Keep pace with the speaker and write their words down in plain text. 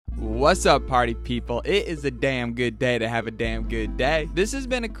What's up, party people? It is a damn good day to have a damn good day. This has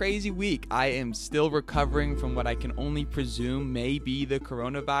been a crazy week. I am still recovering from what I can only presume may be the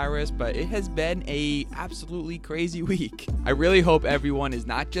coronavirus, but it has been a absolutely crazy week. I really hope everyone is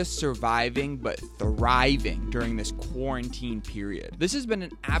not just surviving, but thriving during this quarantine period. This has been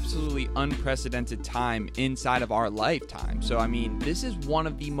an absolutely unprecedented time inside of our lifetime. So, I mean, this is one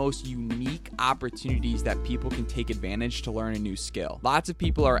of the most unique opportunities that people can take advantage to learn a new skill. Lots of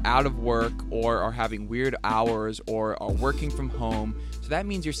people are out of work or are having weird hours or are working from home. So that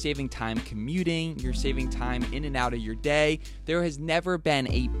means you're saving time commuting, you're saving time in and out of your day. There has never been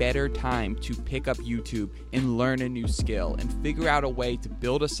a better time to pick up YouTube and learn a new skill and figure out a way to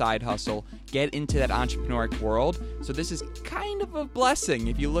build a side hustle, get into that entrepreneuric world. So this is kind of a blessing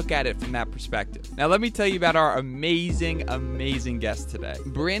if you look at it from that perspective. Now let me tell you about our amazing guest today.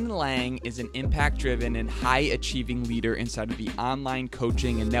 Brynn Lang is an impact-driven and high-achieving leader inside of the online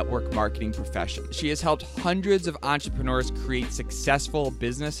coaching and network marketing profession. She has helped hundreds of entrepreneurs create successful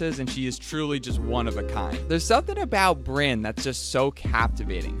businesses, and she is truly just one of a kind. There's something about Brynn that's just so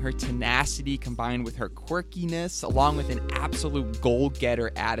captivating. Her tenacity combined with her quirkiness, along with an absolute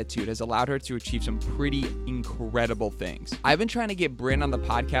goal-getter attitude, has allowed her to achieve some pretty incredible things. I've been trying to get Brynn on the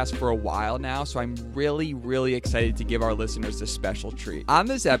podcast for a while now, so I'm really excited to give our listeners this special treat. On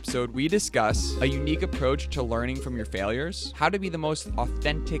this episode, we discuss a unique approach to learning from your failures, how to be the most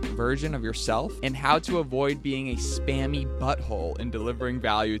authentic version of yourself, and how to avoid being a spammy butthole in delivering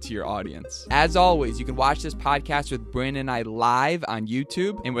value to your audience. As always, you can watch this podcast with Brynn and I live on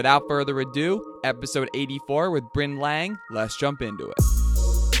YouTube. And without further ado, episode 84 with Brynn Lang. Let's jump into it.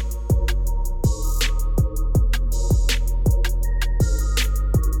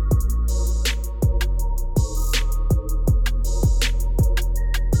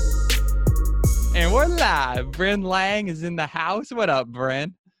 And we're live. Brynn Lang is in the house. What up,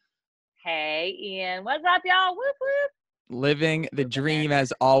 Brynn? Hey, Ian. What's up, y'all? Whoop, whoop. Living the dream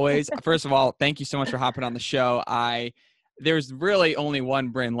as always. First of all, thank you so much for hopping on the show. There's really only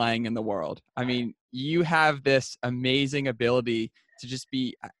one Brynn Lang in the world. I mean, you have this amazing ability to just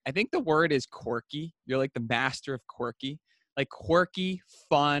be, I think the word is quirky. You're like the master of quirky. Like quirky,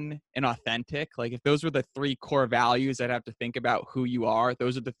 fun, and authentic. Like if those were the three core values I'd have to think about who you are,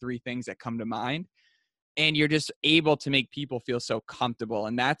 those are the three things that come to mind. And you're just able to make people feel so comfortable.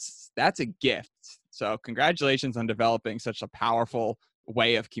 And that's a gift. So congratulations on developing such a powerful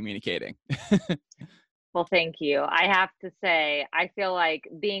way of communicating. Well, thank you. I have to say, I feel like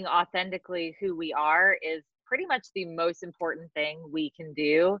being authentically who we are is pretty much the most important thing we can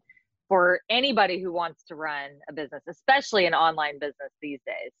do for anybody who wants to run a business, especially an online business these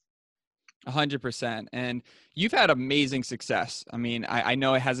days. 100%. And you've had amazing success. I mean, I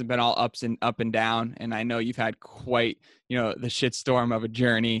know it hasn't been all up and down, and I know you've had quite, the shitstorm of a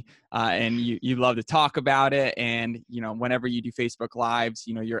journey, and you love to talk about it. And, whenever you do Facebook Lives,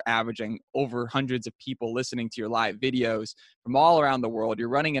 you're averaging over hundreds of people listening to your live videos from all around the world. You're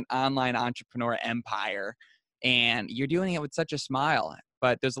running an online entrepreneur empire, and you're doing it with such a smile.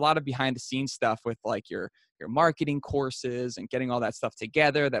 But there's a lot of behind the scenes stuff with like your marketing courses and getting all that stuff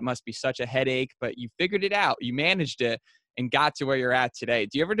together. That must be such a headache, but you figured it out. You managed it and got to where you're at today.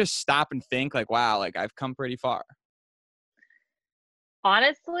 Do you ever just stop and think like, wow, like I've come pretty far?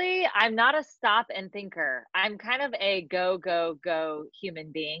 Honestly, I'm not a stop and thinker. I'm kind of a go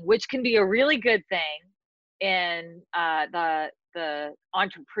human being, which can be a really good thing in the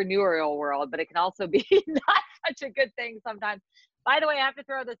entrepreneurial world, but it can also be not such a good thing sometimes. By the way, I have to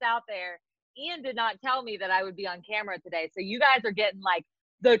throw this out there. Ian did not tell me that I would be on camera today. So you guys are getting like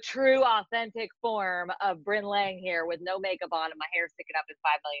the true authentic form of Brynn Lang here with no makeup on and my hair sticking up in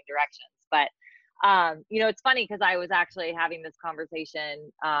 5 million directions. But, it's funny because I was actually having this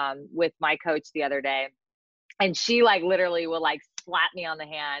conversation with my coach the other day, and she like literally will like slap me on the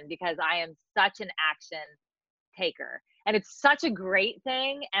hand because I am such an action taker. And it's such a great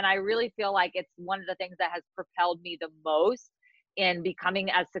thing. And I really feel like it's one of the things that has propelled me the most in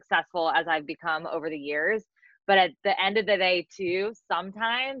becoming as successful as I've become over the years. But at the end of the day too,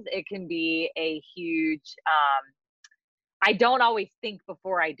 sometimes it can be a huge, I don't always think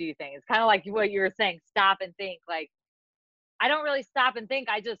before I do things. Kind of like what you were saying, stop and think. Like, I don't really stop and think.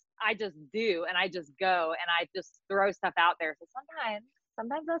 I just do, and I just go, and I just throw stuff out there. So sometimes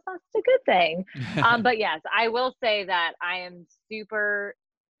that's not such a good thing. But yes, I will say that I am super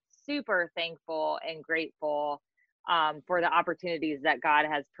thankful and grateful for the opportunities that God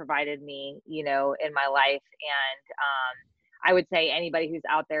has provided me, in my life. And I would say anybody who's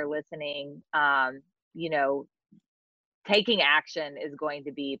out there listening, taking action is going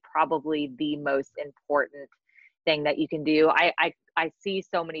to be probably the most important thing that you can do. I see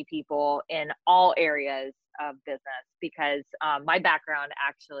so many people in all areas of business because my background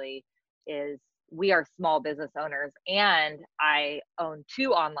actually is we are small business owners, and I have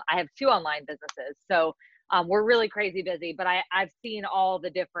two online businesses. So we're really crazy busy, but I've seen all the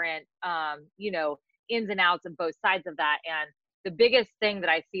different, ins and outs of both sides of that. And the biggest thing that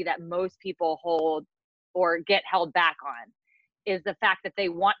I see that most people hold or get held back on is the fact that they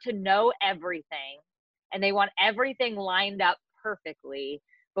want to know everything and they want everything lined up perfectly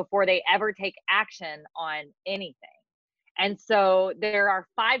before they ever take action on anything. And so there are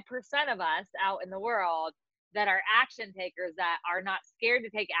 5% of us out in the world that are action takers, that are not scared to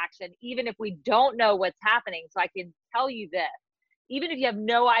take action, even if we don't know what's happening. So I can tell you this, even if you have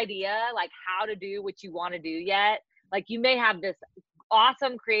no idea like how to do what you want to do yet, like you may have this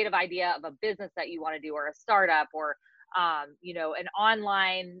awesome creative idea of a business that you want to do, or a startup, or an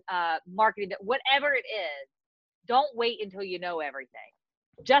online marketing, whatever it is. Don't wait until you know everything.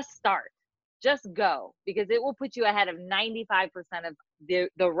 Just start. Just go, because it will put you ahead of 95% of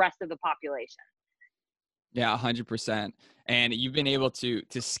the rest of the population. Yeah, 100%. And you've been able to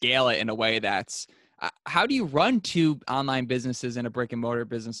scale it in a way that's, how do you run two online businesses and a brick and mortar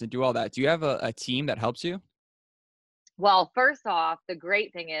business and do all that? Do you have a team that helps you? Well, first off, the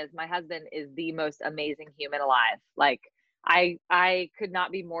great thing is my husband is the most amazing human alive. Like I could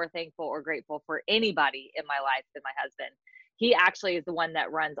not be more thankful or grateful for anybody in my life than my husband. He actually is the one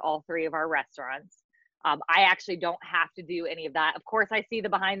that runs all three of our restaurants. I actually don't have to do any of that. Of course, I see the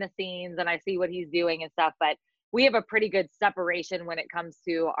behind the scenes and I see what he's doing and stuff, but we have a pretty good separation when it comes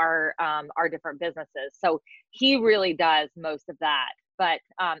to our different businesses. So he really does most of that. But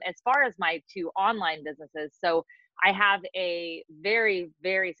as far as my two online businesses, so I have a very,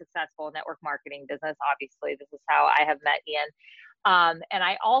 very successful network marketing business. Obviously, this is how I have met Ian. And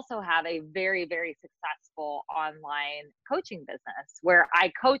I also have a very, very successful online coaching business where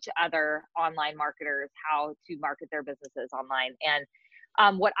I coach other online marketers how to market their businesses online.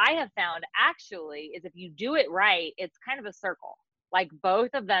 And what I have found actually is if you do it right, it's kind of a circle. Like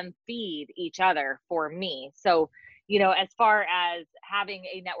both of them feed each other for me. So, as far as having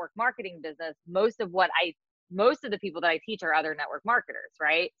a network marketing business, most of the people that I teach are other network marketers,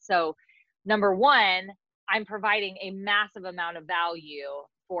 right? So number one, I'm providing a massive amount of value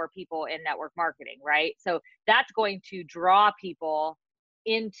for people in network marketing, right? So that's going to draw people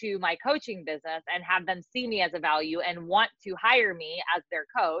into my coaching business and have them see me as a value and want to hire me as their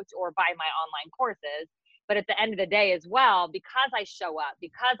coach or buy my online courses. But at the end of the day as well, because I show up,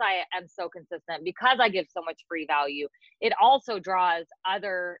 because I am so consistent, because I give so much free value, it also draws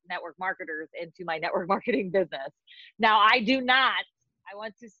other network marketers into my network marketing business. Now, I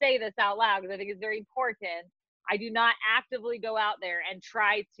want to say this out loud because I think it's very important. I do not actively go out there and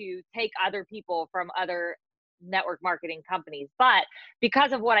try to take other people from other network marketing companies, but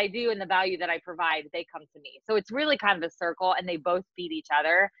because of what I do and the value that I provide, they come to me. So it's really kind of a circle and they both feed each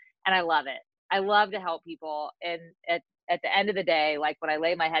other. And I love it. I love to help people. And at the end of the day, like when I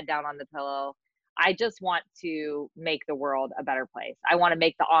lay my head down on the pillow, I just want to make the world a better place. I want to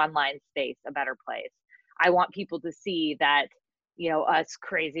make the online space a better place. I want people to see that, us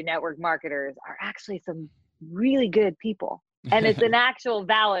crazy network marketers are actually some really good people. And it's an actual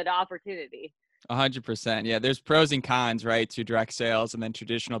valid opportunity. 100%. Yeah, there's pros and cons, right, to direct sales and then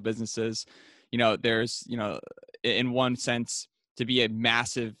traditional businesses. There's, in one sense, to be a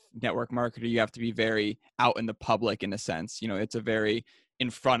massive network marketer, you have to be very out in the public in a sense. It's a very in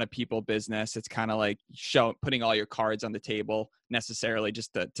front of people business. It's kind of like putting all your cards on the table necessarily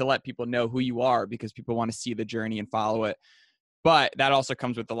just to let people know who you are, because people want to see the journey and follow it. But that also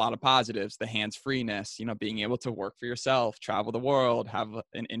comes with a lot of positives, the hands-freeness, being able to work for yourself, travel the world, have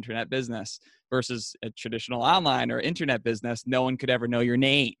an internet business versus a traditional online or internet business. No one could ever know your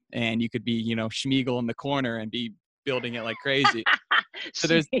name, and you could be, Schmiegel in the corner and be building it like crazy. So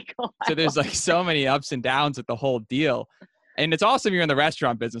there's like so many ups and downs with the whole deal. And it's awesome you're in the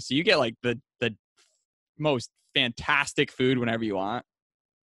restaurant business. So you get like the most fantastic food whenever you want.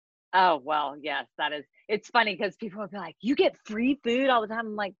 Oh, well, yes, it's funny because people will be like, you get free food all the time.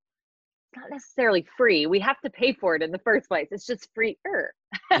 I'm like, it's not necessarily free. We have to pay for it in the first place. It's just free-er.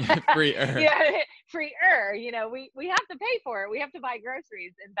 Free-er. Yeah, free-er. We have to pay for it. We have to buy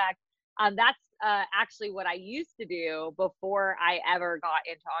groceries. In fact, that's actually what I used to do before I ever got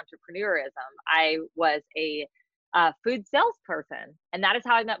into entrepreneurism. I was a food salesperson, and that is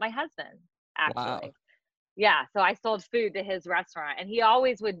how I met my husband, actually. Wow. Yeah, so I sold food to his restaurant, and he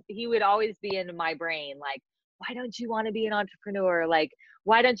would always be in my brain like, why don't you want to be an entrepreneur? Like,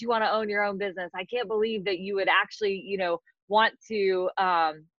 why don't you want to own your own business? I can't believe that you would actually, want to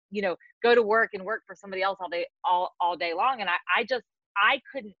go to work and work for somebody else all day long. And I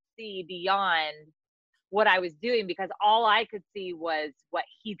couldn't see beyond what I was doing, because all I could see was what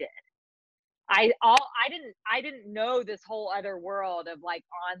he did. I didn't know this whole other world of like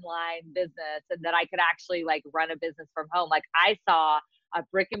online business, and that I could actually like run a business from home. Like, I saw a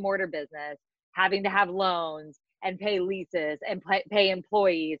brick and mortar business having to have loans and pay leases and pay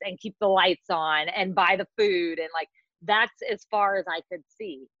employees and keep the lights on and buy the food, and like, that's as far as I could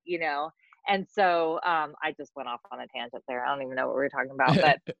see, And so I just went off on a tangent there. I don't even know what we were talking about,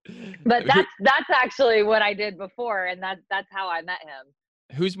 but that's actually what I did before, and that's how I met him.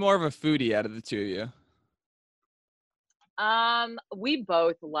 Who's more of a foodie out of the two of you? We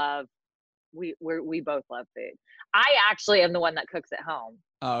both love we both love food. I actually am the one that cooks at home,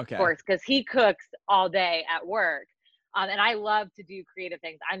 Oh, of okay. course, because he cooks all day at work. And I love to do creative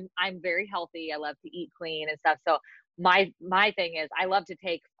things. I'm very healthy. I love to eat clean and stuff. So my thing is, I love to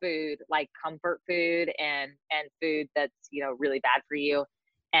take food, like comfort food and food that's really bad for you,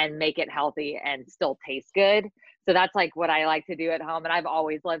 and make it healthy and still taste good. So that's like what I like to do at home, and I've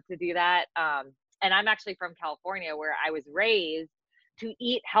always loved to do that. And I'm actually from California, where I was raised to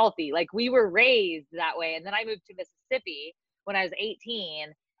eat healthy. Like, we were raised that way. And then I moved to Mississippi when I was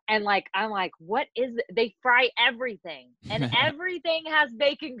 18. And like, I'm like, what is it? They fry everything, and everything has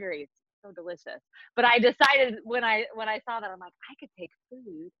bacon grease. So delicious. But I decided when I saw that, I'm like, I could take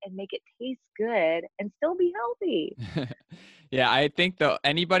food and make it taste good and still be healthy. Yeah, I think though,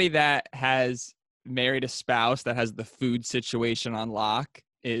 anybody that has married a spouse that has the food situation on lock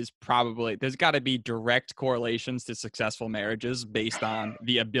is probably, there's got to be direct correlations to successful marriages based on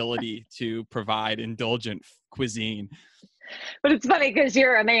the ability to provide indulgent cuisine. But it's funny because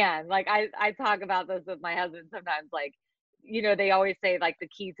you're a man. Like, I talk about this with my husband sometimes. Like, they always say like the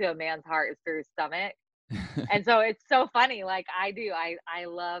key to a man's heart is through his stomach. And so it's so funny. Like, I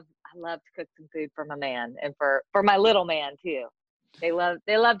love to cook some food for my man, and for my little man too. They love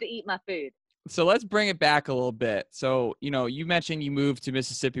to eat my food. So let's bring it back a little bit. So, you mentioned you moved to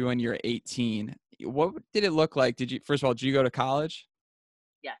Mississippi when you were 18. What did it look like? First of all, did you go to college?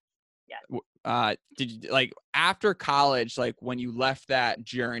 Yes. Did you, like, after college, like when you left that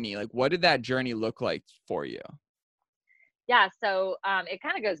journey, like what did that journey look like for you? Yeah. So it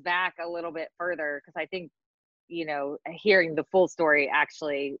kind of goes back a little bit further, because I think, hearing the full story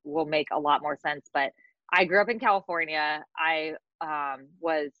actually will make a lot more sense. But I grew up in California. I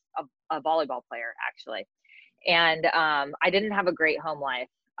was a volleyball player, actually. And I didn't have a great home life.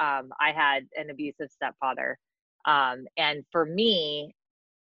 I had an abusive stepfather. And for me,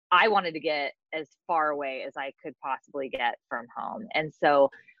 I wanted to get as far away as I could possibly get from home. And so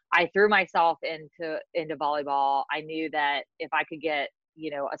I threw myself into volleyball. I knew that if I could get,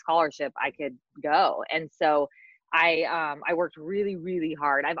 a scholarship, I could go. And so I worked really, really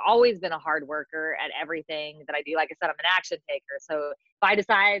hard. I've always been a hard worker at everything that I do. Like I said, I'm an action taker. So if I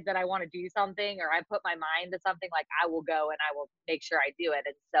decide that I want to do something, or I put my mind to something, like, I will go and I will make sure I do it.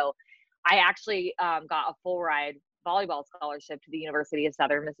 And so I actually got a full ride volleyball scholarship to the University of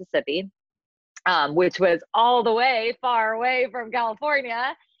Southern Mississippi, which was all the way far away from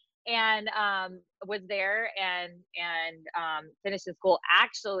California, and was there and finished in school.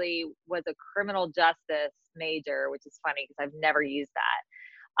 Actually was a criminal justice major, which is funny because I've never used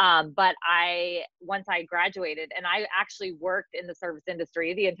that. But once I graduated, and I actually worked in the service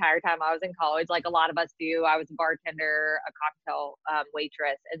industry the entire time I was in college, like a lot of us do. I was a bartender, a cocktail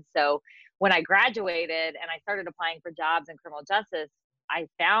waitress. And so when I graduated and I started applying for jobs in criminal justice, I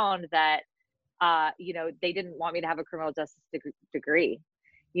found that, they didn't want me to have a criminal justice degree,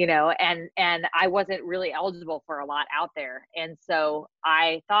 and I wasn't really eligible for a lot out there. And so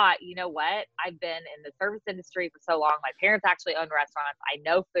I thought, you know what, I've been in the service industry for so long. My parents actually own restaurants. I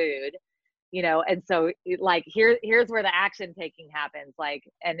know food, and so like, here's where the action taking happens. Like,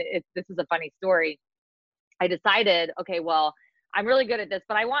 and this is a funny story. I decided, okay, well, I'm really good at this,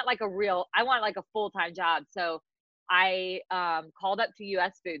 but I want like a full-time job. So I called up to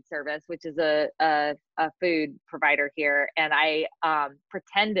U.S. Food Service, which is a food provider here, and I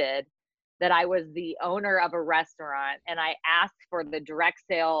pretended that I was the owner of a restaurant, and I asked for the direct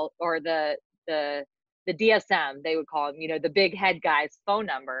sale, or the DSM, they would call him, the big head guy's phone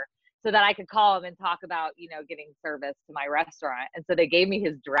number, so that I could call him and talk about, getting service to my restaurant. And so they gave me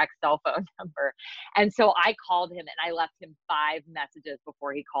his direct cell phone number. And so I called him and I left him 5 messages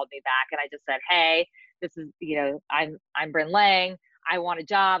before he called me back. And I just said, hey, this is, I'm Brynn Lang. I want a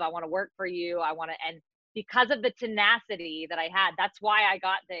job. I want to work for you. And because of the tenacity that I had, that's why I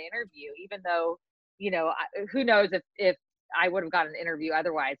got the interview, even though, who knows if I would have gotten an interview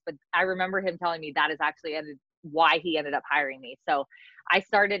otherwise. But I remember him telling me that is actually why he ended up hiring me. So I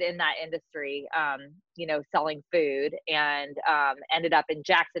started in that industry, selling food, and ended up in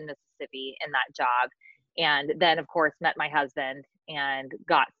Jackson, Mississippi in that job. And then, of course, met my husband and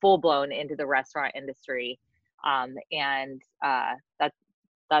got full blown into the restaurant industry.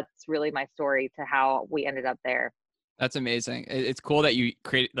 That's really my story to how we ended up there. That's amazing. It's cool that you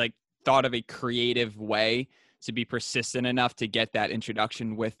thought of a creative way to be persistent enough to get that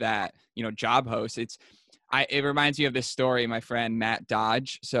introduction with that, job host. It reminds me of this story, my friend Matt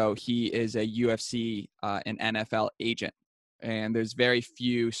Dodge. So he is a UFC and NFL agent, and there's very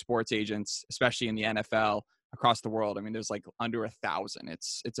few sports agents, especially in the NFL across the world. I mean, there's like under 1,000.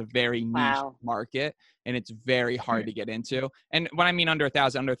 It's a very niche market, and it's very hard to get into. And when I mean under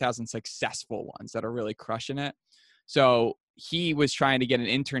 1,000 successful ones that are really crushing it. So he was trying to get an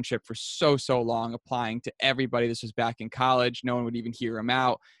internship for so long, applying to everybody. This was back in college. No one would even hear him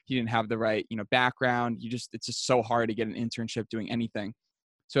out. He didn't have the right, background. It's just so hard to get an internship doing anything.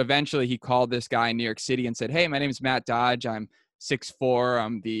 So eventually he called this guy in New York City and said, "Hey, my name is Matt Dodge. I'm 6'4".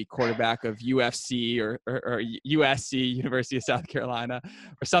 I'm the quarterback of UFC or USC, University of South Carolina,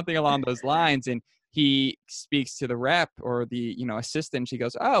 or something along those lines." And he speaks to the rep or the, assistant. She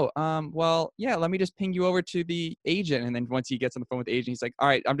goes, "Oh, well, yeah, let me just ping you over to the agent." And then once he gets on the phone with the agent, he's like, "All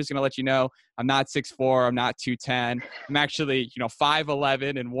right, I'm just going to let you know, I'm not 6'4". I'm not 210. I'm actually,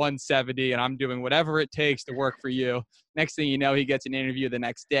 5'11" and 170, and I'm doing whatever it takes to work for you." Next thing you know, he gets an interview the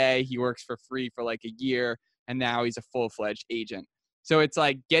next day. He works for free for like a year, and now he's a full-fledged agent. So it's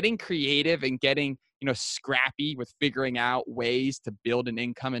like getting creative and getting, scrappy with figuring out ways to build an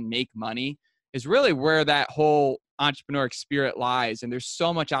income and make money is really where that whole entrepreneur spirit lies. And there's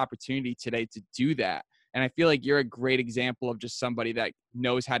so much opportunity today to do that. And I feel like you're a great example of just somebody that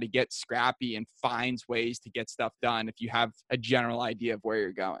knows how to get scrappy and finds ways to get stuff done if you have a general idea of where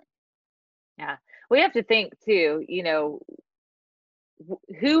you're going. Yeah. We have to think too,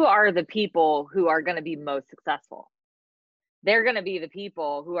 who are the people who are going to be most successful? They're going to be the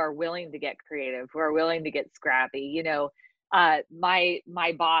people who are willing to get creative, who are willing to get scrappy.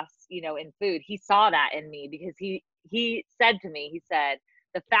 My boss, in food, he saw that in me because he said to me, he said,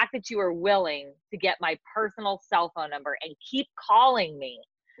 "The fact that you are willing to get my personal cell phone number and keep calling me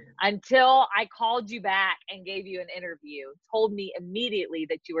until I called you back and gave you an interview told me immediately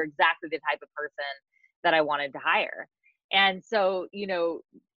that you were exactly the type of person that I wanted to hire." And so,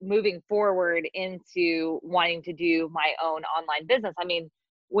 moving forward into wanting to do my own online business, I mean,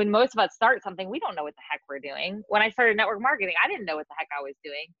 when most of us start something, we don't know what the heck we're doing. When I started network marketing, I didn't know what the heck I was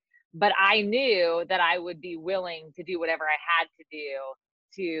doing, but I knew that I would be willing to do whatever I had to do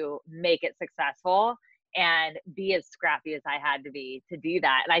to make it successful and be as scrappy as I had to be to do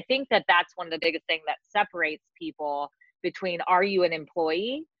that. And I think that that's one of the biggest things that separates people between, are you an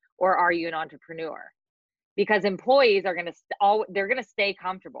employee or are you an entrepreneur? Because employees are going to they're going to stay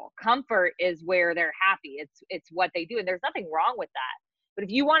comfortable. Comfort is where they're happy. It's what they do, and there's nothing wrong with that. But if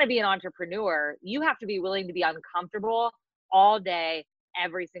you want to be an entrepreneur, you have to be willing to be uncomfortable all day,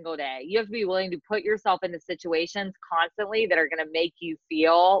 every single day. You have to be willing to put yourself into situations constantly that are going to make you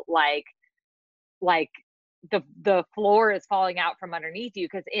feel like the floor is falling out from underneath you,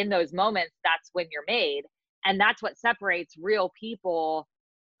 because in those moments, that's when you're made. And that's what separates real people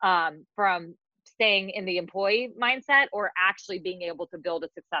from staying in the employee mindset or actually being able to build a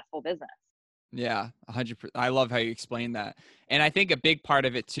successful business. Yeah, 100%. I love how you explain that. And I think a big part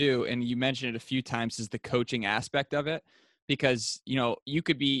of it too, and you mentioned it a few times, is the coaching aspect of it. Because, you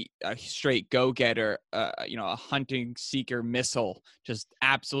could be a straight go-getter, a hunting seeker missile, just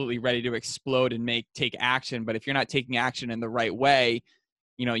absolutely ready to explode and take action. But if you're not taking action in the right way,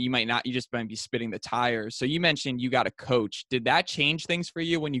 you just might be spitting the tires. So you mentioned you got a coach. Did that change things for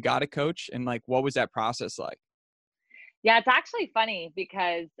you when you got a coach? And what was that process like? Yeah, it's actually funny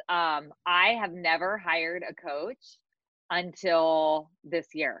because I have never hired a coach until this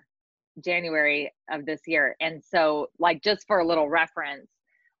year, January of this year. And so, just for a little reference,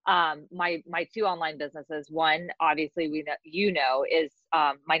 my two online businesses, one, obviously is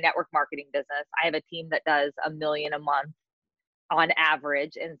my network marketing business. I have a team that does $1 million a month on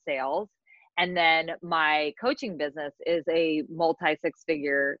average in sales. And then my coaching business is a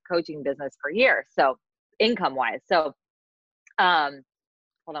multi-six-figure coaching business per year. So income wise. So hold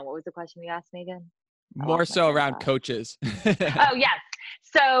on, what was the question you asked me again? More so around coaches. Oh, yes.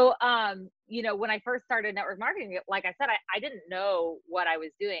 So, when I first started network marketing, like I said, I didn't know what I was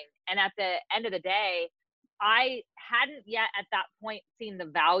doing. And at the end of the day, I hadn't yet at that point seen the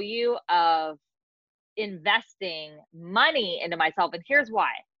value of investing money into myself. And here's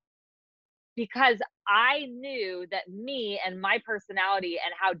why. Because I knew that me and my personality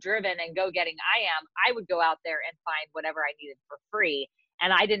and how driven and go-getting I would go out there and find whatever I needed for free.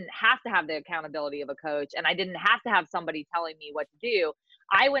 And I didn't have to have the accountability of a coach, and I didn't have to have somebody telling me what to do.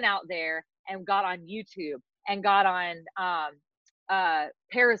 I went out there and got on YouTube and got on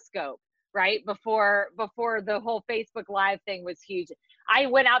Periscope, right? Before the whole Facebook Live thing was huge. I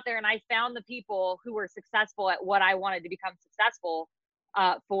went out there and I found the people who were successful at what I wanted to become successful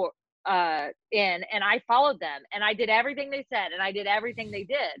and I followed them, and I did everything they said, and I did everything they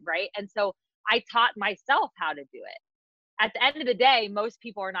did, right? And so I taught myself how to do it. At the end of the day, most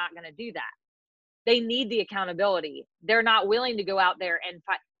people are not going to do that. They need the accountability. They're not willing to go out there and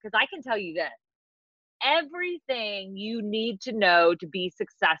fight. Because I can tell you this, everything you need to know to be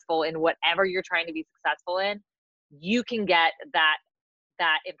successful in whatever you're trying to be successful in, you can get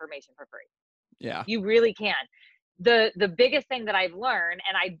that information for free. Yeah. You really can. The biggest thing that I've learned,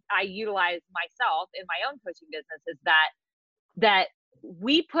 and I utilize myself in my own coaching business, is that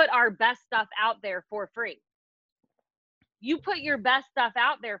we put our best stuff out there for free. You put your best stuff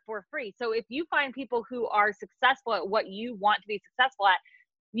out there for free. So if you find people who are successful at what you want to be successful at,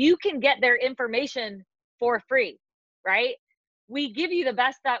 you can get their information for free, right? We give you the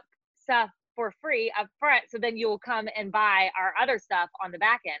best stuff for free up front, so then you'll come and buy our other stuff on the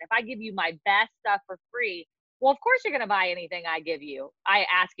back end. If I give you my best stuff for free, well, of course you're going to buy anything I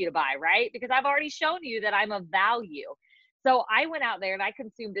ask you to buy, right? Because I've already shown you that I'm of value. So I went out there and I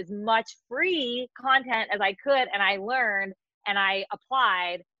consumed as much free content as I could, and I learned and I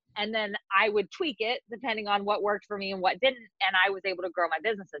applied, and then I would tweak it depending on what worked for me and what didn't, and I was able to grow my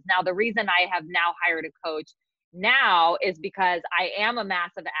businesses. Now, the reason I have now hired a coach now is because I am a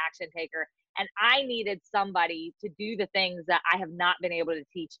massive action taker, and I needed somebody to do the things that I have not been able to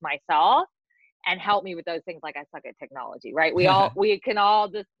teach myself and help me with those things. Like, I suck at technology, right? We can all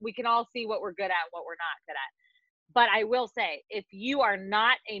see what we're good at and what we're not good at. But I will say, if you are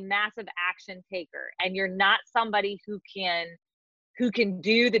not a massive action taker and you're not somebody who can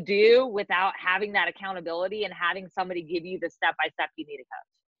do without having that accountability and having somebody give you the step-by-step, you need a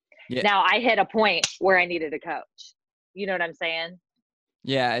coach. Yeah. Now, I hit a point where I needed a coach. You know what I'm saying?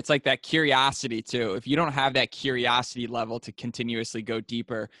 Yeah, it's like that curiosity too. If you don't have that curiosity level to continuously go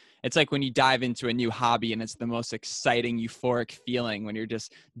deeper, it's like when you dive into a new hobby and it's the most exciting, euphoric feeling when you're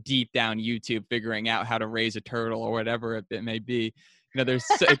just deep down YouTube figuring out how to raise a turtle or whatever it may be. You know,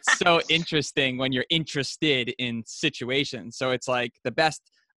 it's so interesting when you're interested in situations. So it's like the best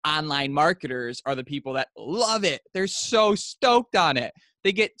online marketers are the people that love it. They're so stoked on it.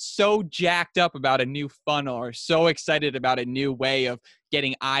 They get so jacked up about a new funnel or so excited about a new way of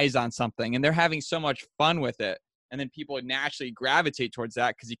getting eyes on something, and they're having so much fun with it. And then people naturally gravitate towards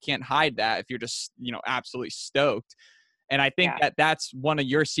that because you can't hide that if you're just, absolutely stoked. And I think that's one of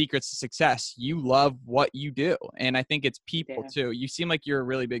your secrets to success. You love what you do. And I think it's people too. You seem like you're a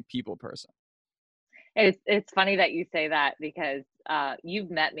really big people person. It's funny that you say that because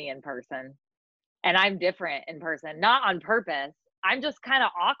you've met me in person, and I'm different in person, not on purpose. I'm just kind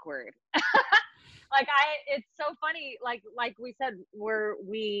of awkward. It's so funny. Like we said,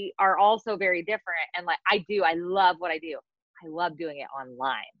 we are all so very different. And I love what I do. I love doing it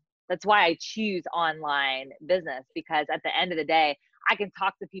online. That's why I choose online business, because at the end of the day, I can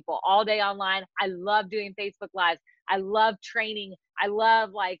talk to people all day online. I love doing Facebook Lives. I love training. I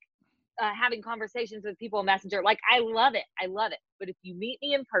love having conversations with people in Messenger. I love it. I love it. But if you meet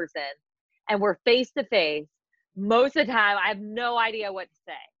me in person and we're face to face, most of the time I have no idea what to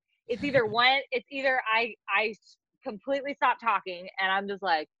say. It's either I completely stop talking and I'm just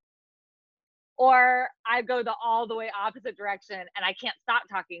like, or I go all the way opposite direction and I can't stop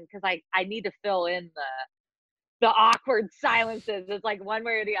talking because I need to fill in the awkward silences. It's like one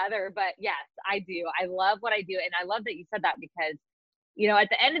way or the other. But yes, I do. I love what I do. And I love that you said that because, at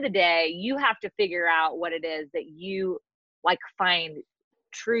the end of the day, you have to figure out what it is that you find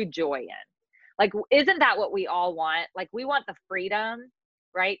true joy in. Isn't that what we all want? We want the freedom,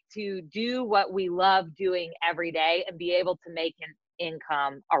 right, to do what we love doing every day and be able to make an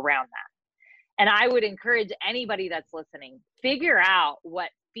income around that. And I would encourage anybody that's listening, figure out what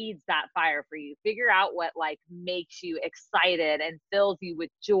feeds that fire for you. Figure out what makes you excited and fills you with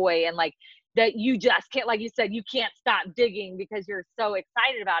joy, and that you just can't, like you said, you can't stop digging because you're so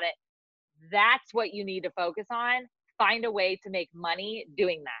excited about it. That's what you need to focus on. Find a way to make money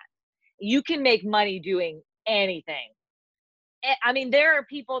doing that. You can make money doing anything. I mean, there are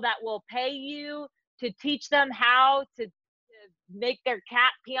people that will pay you to teach them how to make their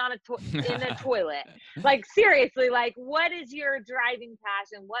cat pee on in a toilet. Seriously, what is your driving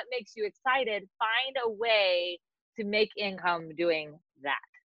passion? What makes you excited? Find a way to make income doing that.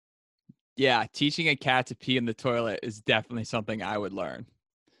 Yeah, teaching a cat to pee in the toilet is definitely something I would learn.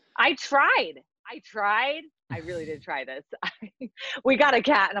 I tried. I tried. I really did try this. We got a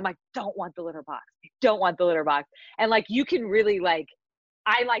cat and I'm like, don't want the litter box. I don't want the litter box. And like, you can really like,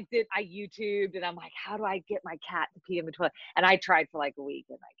 I YouTubed and I'm like, how do I get my cat to pee in the toilet? And I tried for like a week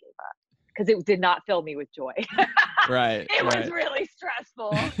and I gave up because it did not fill me with joy. Right, It was right. really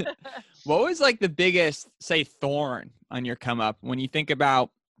stressful. What was like the biggest, say, thorn on your come up when you think about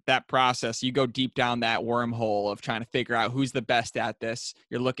that process? You go deep down that wormhole of trying to figure out who's the best at this.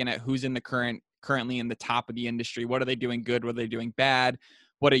 You're looking at who's in the currently in the top of the industry. What are they doing good? What are they doing bad?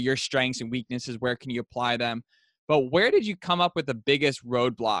 What are your strengths and weaknesses? Where can you apply them? But where did you come up with the biggest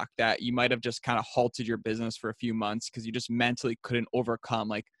roadblock that you might have just kind of halted your business for a few months because you just mentally couldn't overcome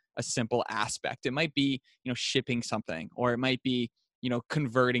like a simple aspect? It might be, shipping something, or it might be,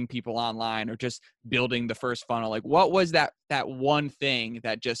 converting people online, or just building the first funnel. Like, what was that one thing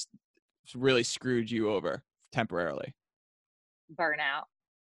that just really screwed you over temporarily? Burnout.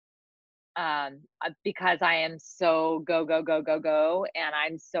 Because I am so go, go, go, go, go, and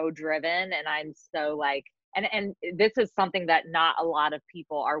I'm so driven and I'm so like, and this is something that not a lot of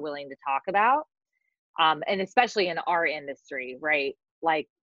people are willing to talk about. And especially in our industry, right? Like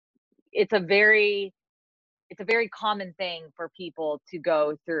it's a very it's a very common thing for people to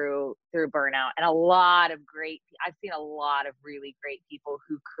go through burnout, and a lot of great I've seen a lot of really great people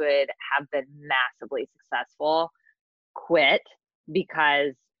who could have been massively successful quit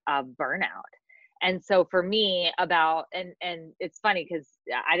because of burnout. And so for me, about and it's funny because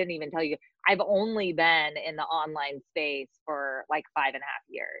I didn't even tell you, I've only been in the online space for like 5.5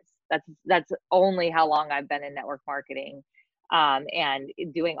 years. That's only how long I've been in network marketing, and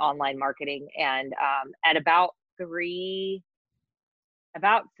doing online marketing. And at about 3.5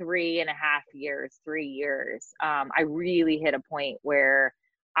 years, 3 years, I really hit a point where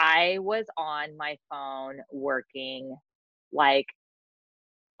I was on my phone working like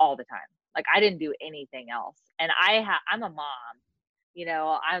all the time. Like I didn't do anything else. And I'm a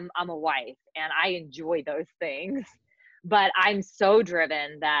mom, I'm a wife and I enjoy those things. But I'm so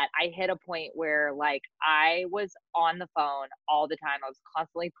driven that I hit a point where like I was on the phone all the time. I was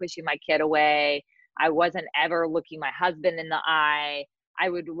constantly pushing my kid away. I wasn't ever looking my husband in the eye. I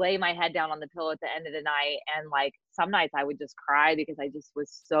would lay my head down on the pillow at the end of the night, and like some nights I would just cry because I just was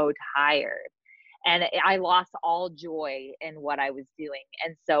so tired, and I lost all joy in what I was doing.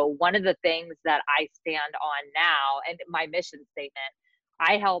 And so one of the things that I stand on now, and my mission statement,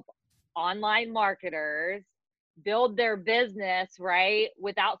 I help online marketers build their business, right,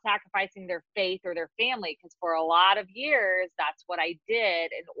 without sacrificing their faith or their family. Because for a lot of years, that's what I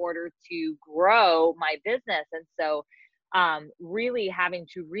did in order to grow my business. And so, really having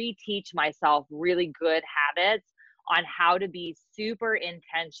to reteach myself really good habits on how to be super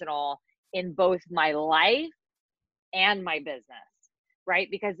intentional in both my life and my business, right?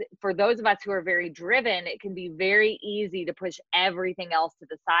 Because for those of us who are very driven, it can be very easy to push everything else to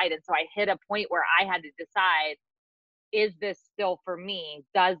the side. And so I hit a point where I had to decide, is this still for me?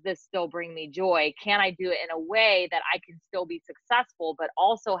 Does this still bring me joy? Can I do it in a way that I can still be successful, but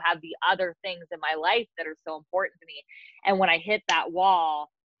also have the other things in my life that are so important to me? And when I hit that wall,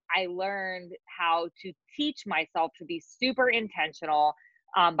 I learned how to teach myself to be super intentional,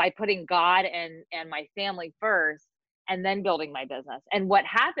 by putting God and my family first, and then building my business. And what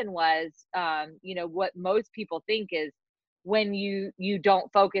happened was, what most people think is when you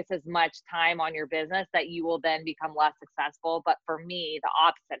don't focus as much time on your business that you will then become less successful. But for me, the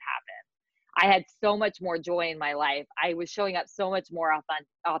opposite happened. I had so much more joy in my life. I was showing up so much more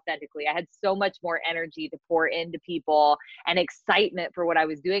authentically. I had so much more energy to pour into people and excitement for what I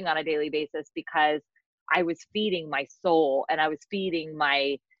was doing on a daily basis, because I was feeding my soul and I was feeding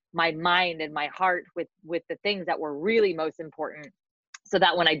my mind and my heart with the things that were really most important, so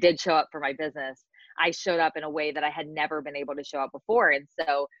that when I did show up for my business, I showed up in a way that I had never been able to show up before. And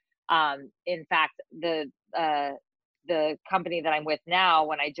so, in fact, the company that I'm with now,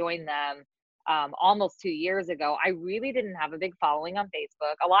 when I joined them, almost 2 years ago, I really didn't have a big following on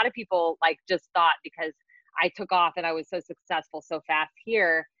Facebook. A lot of people like just thought because I took off and I was so successful so fast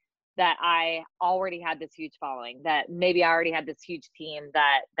here that I already had this huge following, that maybe I already had this huge team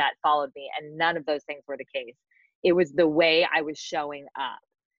that followed me, and none of those things were the case. It was the way I was showing up.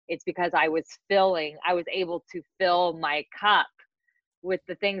 It's because I was able to fill my cup with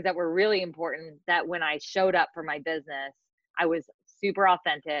the things that were really important, that when I showed up for my business, I was super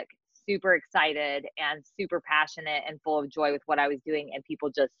authentic, super excited, and super passionate and full of joy with what I was doing. And people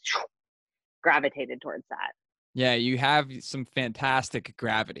just gravitated towards that. Yeah, you have some fantastic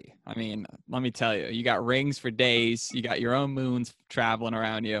gravity. I mean, let me tell you, you got rings for days. You got your own moons traveling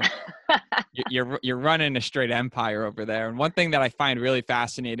around you. You're running a straight empire over there. And one thing that I find really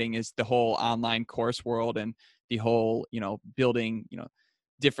fascinating is the whole online course world and the whole, building,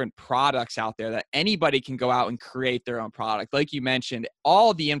 different products out there that anybody can go out and create their own product. Like you mentioned,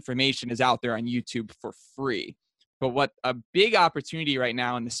 all the information is out there on YouTube for free. But what a big opportunity right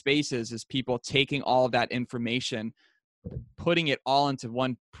now in the space is people taking all of that information, putting it all into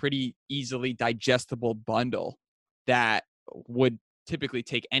one pretty easily digestible bundle that would typically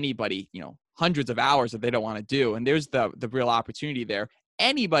take anybody, hundreds of hours that they don't want to do. And there's the real opportunity there.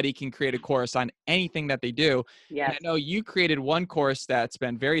 Anybody can create a course on anything that they do. And I Yes. know you created one course that's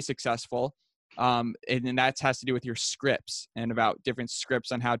been very successful. And that has to do with your scripts and about different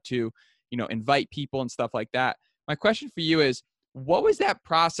scripts on how to, invite people and stuff like that. My question for you is, what was that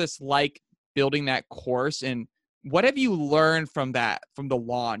process like building that course? And what have you learned from that, from the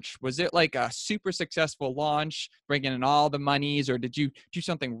launch? Was it like a super successful launch, bringing in all the monies, or did you do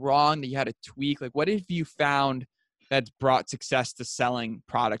something wrong that you had to tweak? Like, what have you found that's brought success to selling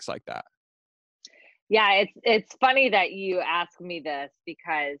products like that? Yeah, it's funny that you ask me this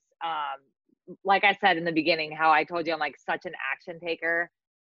because, like I said in the beginning, how I told you I'm like such an action taker.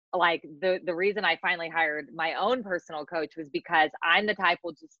 Like the reason I finally hired my own personal coach was because I'm the type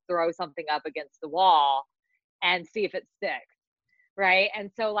will just throw something up against the wall and see if it sticks, right?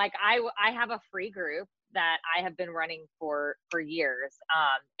 And so like I have a free group that I have been running for years.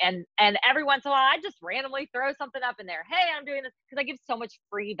 And every once in a while I just randomly throw something up in there. Hey, I'm doing this because I give so much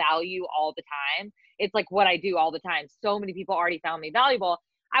free value all the time. It's like what I do all the time. So many people already found me valuable.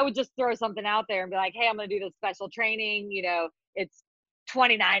 I would just throw something out there and be like, hey, I'm gonna do this special training, it's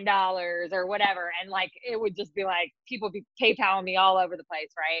 $29 or whatever. And like it would just be like people be PayPaling me all over the place,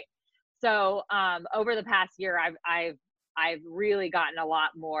 right? So over the past year, I've really gotten a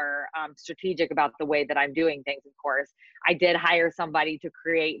lot more strategic about the way that I'm doing things. Of course, I did hire somebody to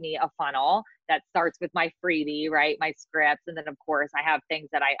create me a funnel that starts with my freebie, right, my scripts, and then of course I have things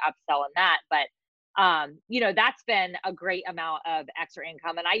that I upsell in that. But that's been a great amount of extra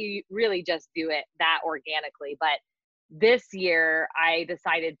income, and I really just do it that organically. But this year I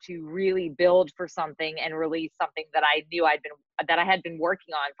decided to really build for something and release something that I knew that I had been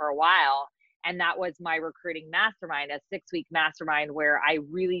working on for a while. And that was my recruiting mastermind, a 6-week mastermind where I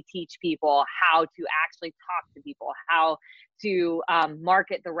really teach people how to actually talk to people, how to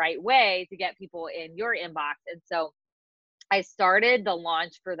market the right way to get people in your inbox. And so I started the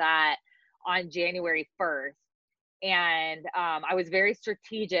launch for that on January 1st. And I was very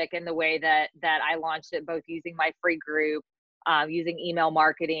strategic in the way that I launched it, both using my free group, using email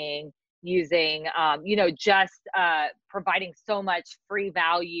marketing, using just providing so much free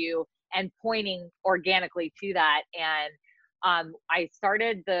value and pointing organically to that. And I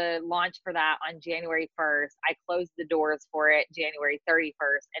started the launch for that on January 1st. I closed the doors for it January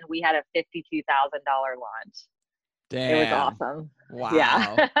 31st, and we had a $52,000 launch. It was Damn. awesome.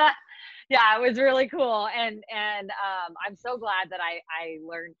 Yeah. Wow. Yeah, it was really cool. And I'm so glad that I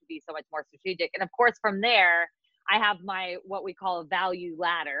learned to be so much more strategic. And of course, from there, I have my what we call a value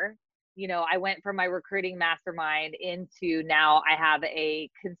ladder. I went from my recruiting mastermind into now I have a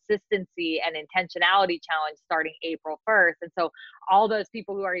consistency and intentionality challenge starting April 1st. And so all those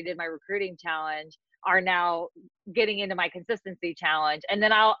people who already did my recruiting challenge are now getting into my consistency challenge. And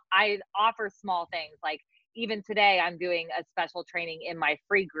then I offer small things like even today I'm doing a special training in my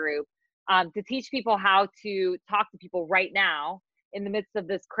free group to teach people how to talk to people right now in the midst of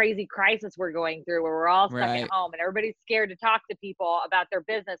this crazy crisis we're going through where we're all stuck at Right. home and everybody's scared to talk to people about their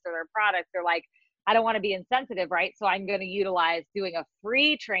business or their products. They're like, I don't want to be insensitive, right? So I'm going to utilize doing a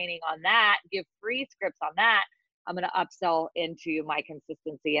free training on that, give free scripts on that. I'm going to upsell into my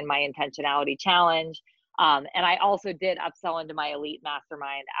consistency and my intentionality challenge. And I also did upsell into my elite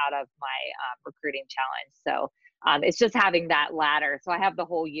mastermind out of my recruiting challenge. So it's just having that ladder. So I have the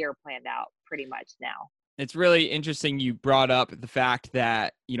whole year planned out pretty much now. It's really interesting you brought up the fact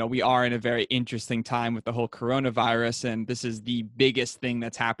that, we are in a very interesting time with the whole coronavirus, and this is the biggest thing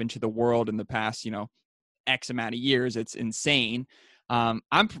that's happened to the world in the past, X amount of years. It's insane.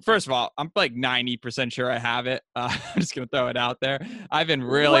 First of all, I'm like 90% sure I have it. I'm just going to throw it out there. I've been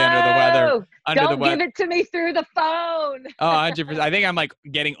really under the weather, Whoa! Don't give it to me through the phone. Oh, 100%. I think I'm like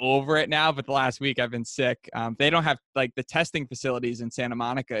getting over it now, but the last week I've been sick. They don't have like the testing facilities in Santa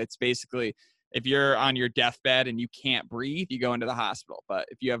Monica. It's basically if you're on your deathbed and you can't breathe, you go into the hospital. But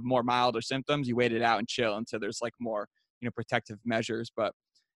if you have more milder symptoms, you wait it out and chill until there's like more, protective measures. But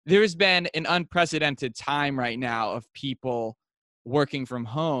there's been an unprecedented time right now of people working from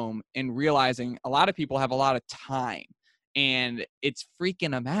home and realizing a lot of people have a lot of time and it's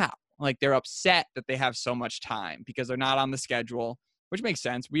freaking them out. Like they're upset that they have so much time because they're not on the schedule, which makes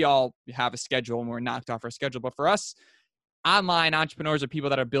sense. We all have a schedule and we're knocked off our schedule. But for us, online entrepreneurs are people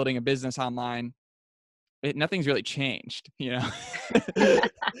that are building a business online. Nothing's really changed, you know?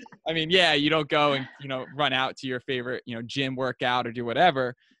 I mean, yeah, you don't go and, run out to your favorite, gym workout or do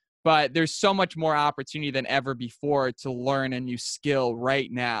whatever, but there's so much more opportunity than ever before to learn a new skill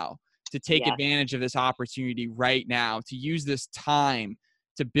right now, to take Yes. advantage of this opportunity right now, to use this time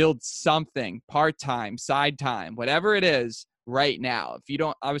to build something part-time, side time, whatever it is right now. If you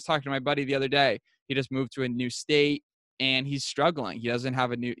don't, I was talking to my buddy the other day, he just moved to a new state and he's struggling. He hasn't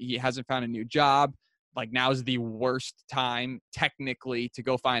found a new job. Like now is the worst time technically to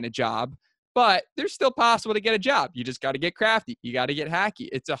go find a job, but there's still possible to get a job. You just got to get crafty. You got to get hacky.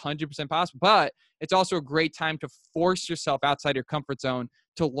 It's 100% possible, but it's also a great time to force yourself outside your comfort zone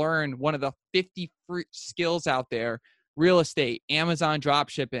to learn one of the 50 free skills out there: real estate, Amazon drop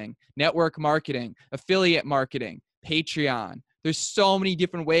shipping, network marketing, affiliate marketing, Patreon. There's so many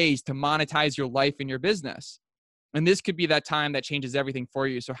different ways to monetize your life and your business. And this could be that time that changes everything for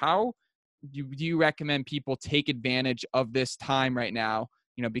you. So how do you recommend people take advantage of this time right now?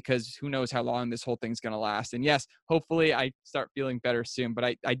 Because who knows how long this whole thing's going to last. And yes, hopefully I start feeling better soon,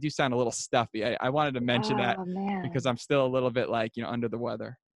 but I do sound a little stuffy. I wanted to mention that Oh because man. I'm still a little bit like, under the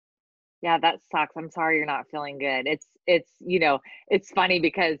weather. Yeah, that sucks. I'm sorry you're not feeling good. It's funny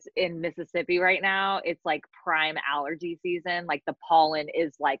because in Mississippi right now, it's like prime allergy season. Like the pollen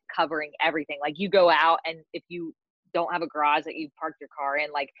is like covering everything. Like you go out and if you don't have a garage that you parked your car in,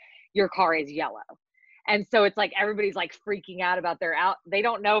 like your car is yellow. And so it's like everybody's like freaking out about their out. They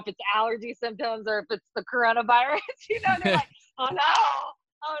don't know if it's allergy symptoms or if it's the coronavirus. They're like, oh no,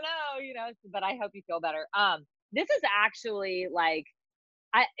 oh no, but I hope you feel better. This is actually like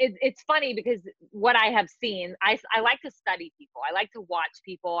it's funny because what I have seen, I like to study people. I like to watch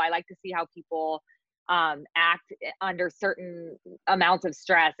people. I like to see how people act under certain amounts of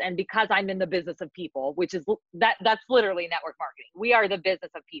stress. And because I'm in the business of people, which is that's literally network marketing. We are the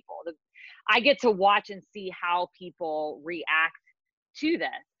business of people. I get to watch and see how people react to this.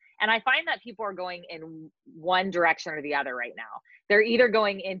 And I find that people are going in one direction or the other right now. They're either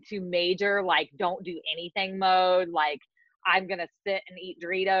going into major, like, don't do anything mode, like, I'm going to sit and eat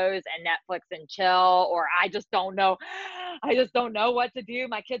Doritos and Netflix and chill, or I just don't know. I just don't know what to do.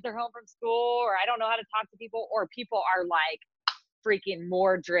 My kids are home from school, or I don't know how to talk to people, or people are like freaking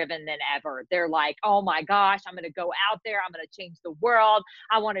more driven than ever. They're like, oh my gosh, I'm going to go out there. I'm going to change the world.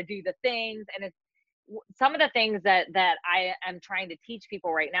 I want to do the things. And it's some of the things that I am trying to teach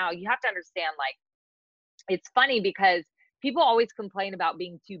people right now. You have to understand, like, it's funny because people always complain about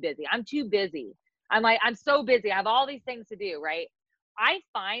being too busy. I'm too busy. I'm like, I'm so busy. I have all these things to do, right? I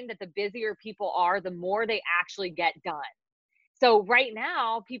find that the busier people are, the more they actually get done. So right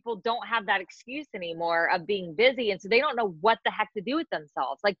now, people don't have that excuse anymore of being busy. And so they don't know what the heck to do with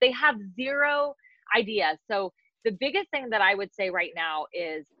themselves. Like they have zero idea. So the biggest thing that I would say right now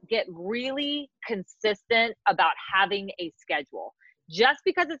is get really consistent about having a schedule. Just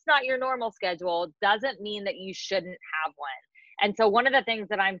because it's not your normal schedule doesn't mean that you shouldn't have one. And so one of the things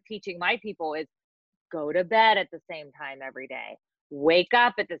that I'm teaching my people is go to bed at the same time every day, wake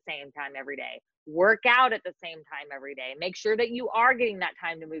up at the same time every day, work out at the same time every day, make sure that you are getting that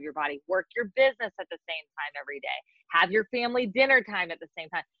time to move your body, work your business at the same time every day, have your family dinner time at the same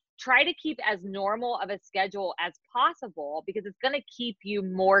time. Try to keep as normal of a schedule as possible because it's going to keep you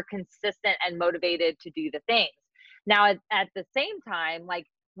more consistent and motivated to do the things. Now, at the same time, like,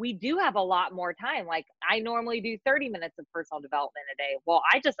 we do have a lot more time. Like I normally do 30 minutes of personal development a day. Well,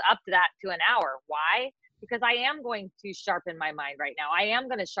 I just upped that to an hour. Why? Because I am going to sharpen my mind right now. I am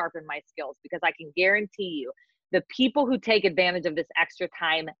going to sharpen my skills because I can guarantee you the people who take advantage of this extra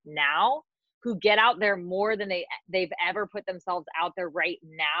time now, who get out there more than they've ever put themselves out there right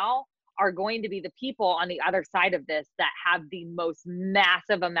now, are going to be the people on the other side of this that have the most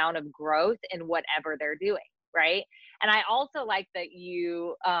massive amount of growth in whatever they're doing. Right. And I also like that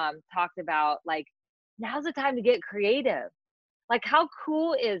you talked about, like, now's the time to get creative. Like, how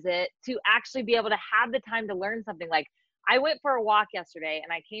cool is it to actually be able to have the time to learn something? Like, I went for a walk yesterday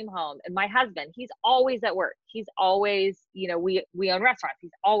and I came home, and my husband, he's always at work. He's always, we own restaurants.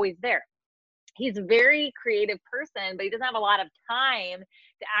 He's always there. He's a very creative person, but he doesn't have a lot of time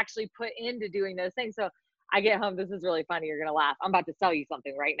to actually put into doing those things. So I get home. This is really funny. You're going to laugh. I'm about to sell you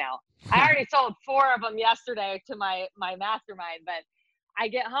something right now. I already sold 4 of them yesterday to my mastermind, but I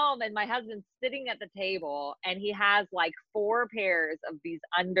get home and my husband's sitting at the table and he has like 4 pairs of these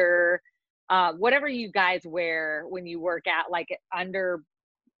Under whatever you guys wear when you work out, like under,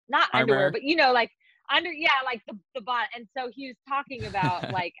 not underwear, Armor. but like under, yeah, like the bot. And so he was talking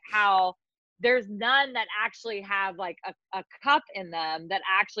about like how there's none that actually have like a cup in them that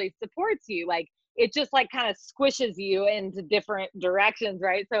actually supports you. Like it just like kind of squishes you into different directions,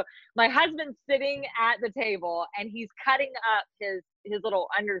 right? So my husband's sitting at the table and he's cutting up his little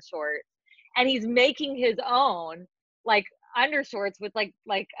undershorts, and he's making his own like undershorts with like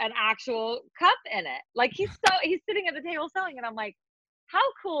an actual cup in it. Like he's sitting at the table sewing, and I'm like, how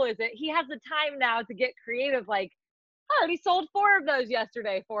cool is it? He has the time now to get creative. Like, I already sold 4 of those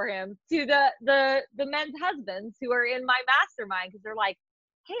yesterday for him to the men's husbands who are in my mastermind, because they're like,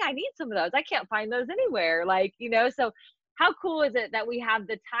 hey, I need some of those. I can't find those anywhere. Like, so how cool is it that we have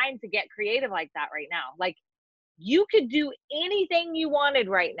the time to get creative like that right now? Like, you could do anything you wanted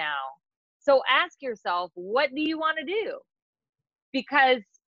right now. So ask yourself, what do you want to do? Because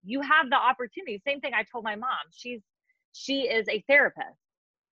you have the opportunity. Same thing I told my mom. She is a therapist,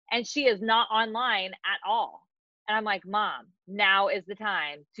 and she is not online at all. And I'm like, Mom, now is the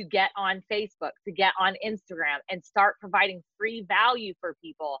time to get on Facebook, to get on Instagram, and start providing free value for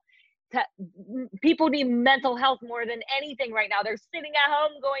people. People need mental health more than anything right now. They're sitting at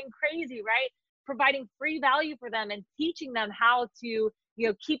home going crazy, right? Providing free value for them and teaching them how to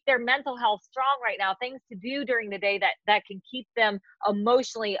keep their mental health strong right now, things to do during the day that can keep them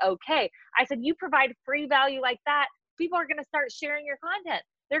emotionally okay. I said, you provide free value like that, people are going to start sharing your content.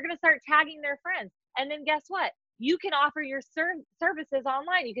 They're going to start tagging their friends. And then guess what? You can offer your services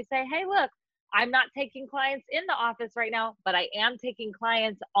online. You can say, hey, look, I'm not taking clients in the office right now, but I am taking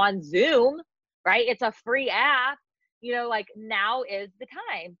clients on Zoom, right? It's a free app. Like, now is the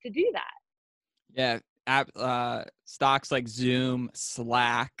time to do that. Yeah. Stocks like Zoom,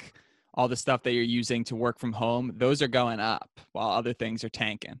 Slack, all the stuff that you're using to work from home, those are going up while other things are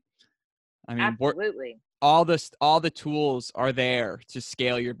tanking. I mean, absolutely. All the tools are there to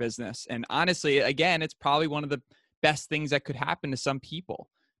scale your business. And honestly, again, it's probably one of the best things that could happen to some people.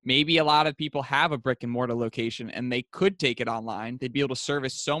 Maybe a lot of people have a brick and mortar location and they could take it online. They'd be able to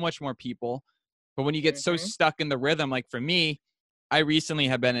service so much more people. But when you get so stuck in the rhythm, like for me, I recently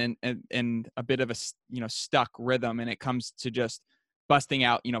have been in a bit of a, stuck rhythm, and it comes to just busting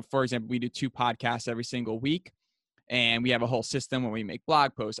out, for example, we do 2 podcasts every single week. And we have a whole system where we make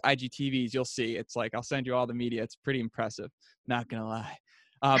blog posts, IGTVs. You'll see. It's like, I'll send you all the media. It's pretty impressive. Not going to lie.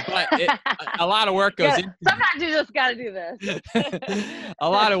 But a lot of work goes into sometimes you just got to do this. A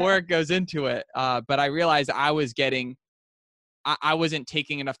lot of work goes into it. But I realized I wasn't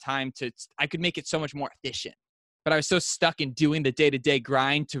taking enough time I could make it so much more efficient. But I was so stuck in doing the day-to-day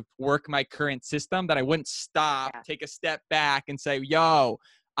grind to work my current system that I wouldn't stop, take a step back and say, yo,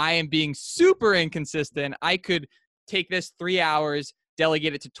 I am being super inconsistent. I could take this 3 hours,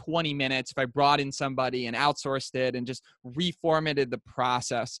 delegate it to 20 minutes if I brought in somebody and outsourced it and just reformatted the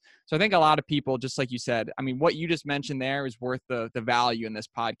process. So I think a lot of people, just like you said, I mean, what you just mentioned there is worth the value in this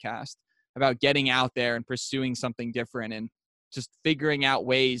podcast about getting out there and pursuing something different and just figuring out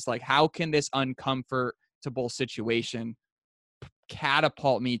ways like, how can this uncomfortable situation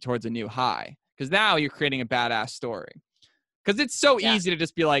catapult me towards a new high? Because now you're creating a badass story. Because it's so easy to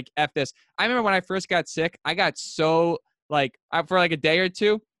just be like, F this. I remember when I first got sick, I got so for like a day or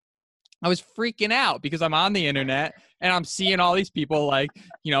two, I was freaking out because I'm on the internet and I'm seeing all these people like,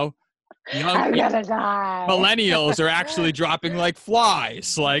 young millennials are actually dropping like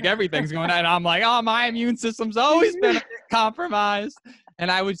flies. Like everything's going on. And I'm like, oh, my immune system's always been a bit compromised.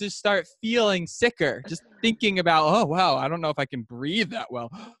 And I would just start feeling sicker, just thinking about, oh, wow, I don't know if I can breathe that well.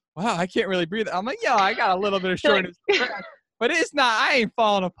 Wow, I can't really breathe. I'm like, yeah, I got a little bit of shortness of breath. But it's not, I ain't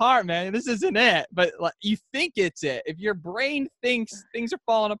falling apart, man. This isn't it. But like, you think it's it. If your brain thinks things are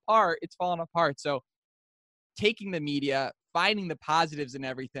falling apart, it's falling apart. So taking the media, finding the positives in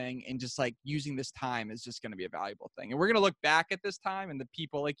everything, and just like using this time is just going to be a valuable thing. And we're going to look back at this time, and the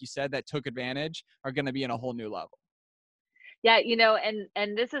people, like you said, that took advantage are going to be in a whole new level. Yeah,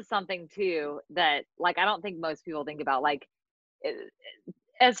 and this is something too that like I don't think most people think about, like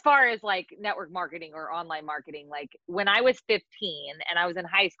as far as like network marketing or online marketing. Like when I was 15 and I was in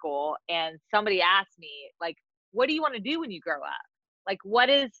high school and somebody asked me like, what do you want to do when you grow up? Like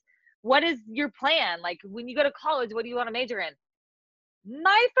what is your plan? Like when you go to college, what do you want to major in?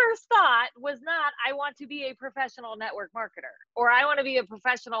 My first thought was not, I want to be a professional network marketer or I want to be a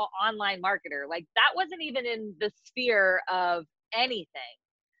professional online marketer. Like that wasn't even in the sphere of anything.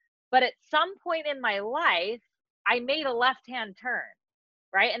 But at some point in my life, I made a left-hand turn,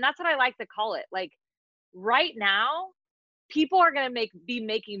 right? And that's what I like to call it. Like right now, people are going to be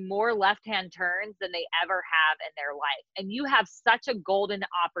making more left-hand turns than they ever have in their life. And you have such a golden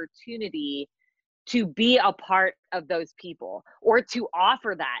opportunity to be a part of those people, or to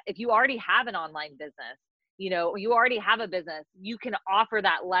offer that. If you already have an online business, you already have a business, you can offer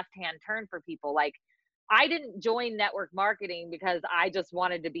that left-hand turn for people. Like, I didn't join network marketing because I just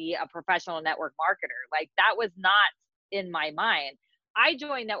wanted to be a professional network marketer. Like, that was not in my mind. I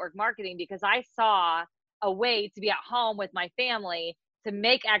joined network marketing because I saw a way to be at home with my family to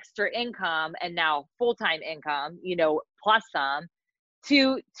make extra income, and now full-time income, plus some,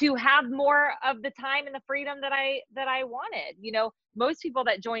 to have more of the time and the freedom that I wanted. Most people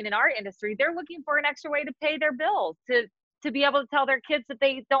that join in our industry, they're looking for an extra way to pay their bills, to be able to tell their kids that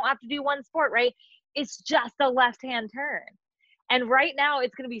they don't have to do one sport, right? It's just a left-hand turn. And right now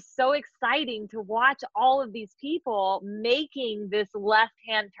it's going to be so exciting to watch all of these people making this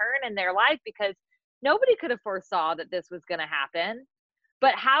left-hand turn in their life, because nobody could have foresaw that this was going to happen.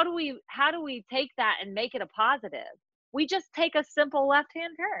 But how do we take that and make it a positive? We just take a simple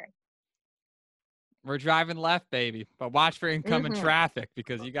left-hand turn. We're driving left, baby, but watch for incoming traffic,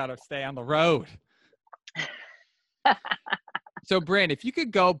 because you got to stay on the road. So, Brynn, if you could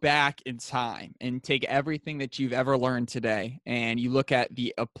go back in time and take everything that you've ever learned today, and you look at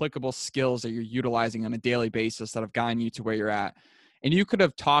the applicable skills that you're utilizing on a daily basis that have gotten you to where you're at, and you could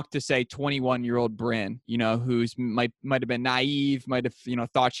have talked to, say, 21-year-old Brynn, who's might have been naive, might have,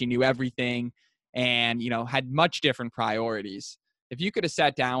 thought she knew everything, and, had much different priorities. If you could have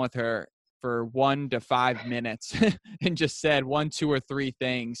sat down with her for 1 to 5 minutes and just said 1, 2, or 3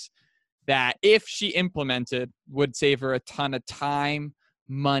 things that, if she implemented, would save her a ton of time,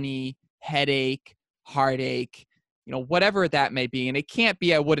 money, headache, heartache, whatever that may be. And it can't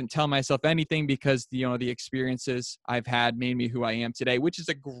be I wouldn't tell myself anything, because, the experiences I've had made me who I am today, which is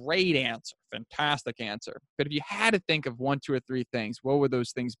a great answer, fantastic answer. But if you had to think of 1, 2, or 3 things, what would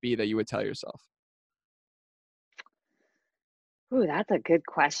those things be that you would tell yourself? Ooh, that's a good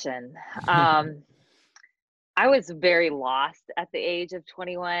question. I was very lost at the age of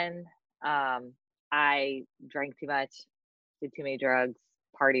 21. I drank too much, did too many drugs,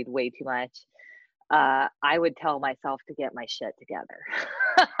 partied way too much. I would tell myself to get my shit together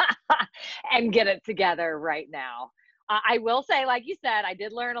and get it together right now. I will say, like you said, I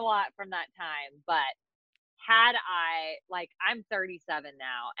did learn a lot from that time, but I'm 37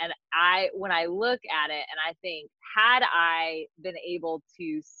 now, and when I look at it and I think, had I been able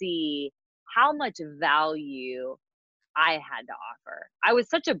to see how much value I had to offer. I was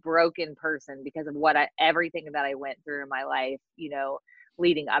such a broken person because of everything that I went through in my life,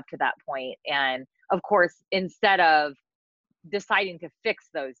 leading up to that point. And of course, instead of deciding to fix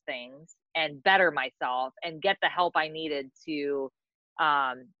those things and better myself and get the help I needed to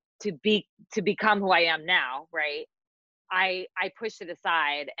become who I am now, right? I pushed it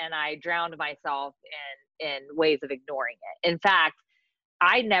aside, and I drowned myself in ways of ignoring it. In fact,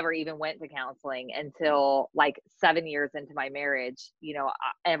 I never even went to counseling until like 7 years into my marriage.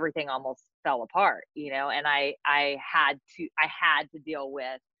 Everything almost fell apart, and I had to deal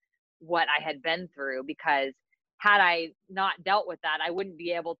with what I had been through, because had I not dealt with that, I wouldn't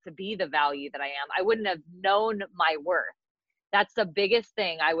be able to be the value that I am. I wouldn't have known my worth. That's the biggest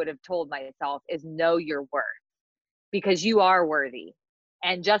thing I would have told myself, is know your worth, because you are worthy.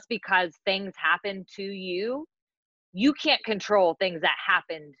 And just because things happen to you, you can't control things that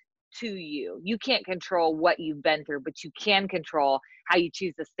happened to you. You can't control what you've been through, but you can control how you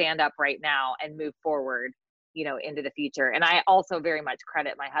choose to stand up right now and move forward, into the future. And I also very much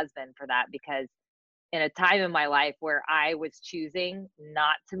credit my husband for that, because in a time in my life where I was choosing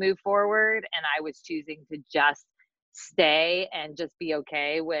not to move forward, and I was choosing to just stay and just be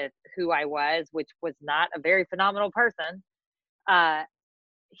okay with who I was, which was not a very phenomenal person,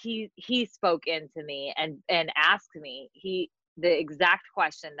 he spoke into me and asked me the exact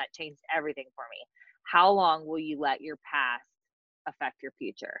question that changed everything for me: how long will you let your past affect your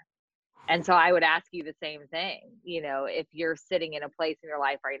future? And so I would ask you the same thing. If you're sitting in a place in your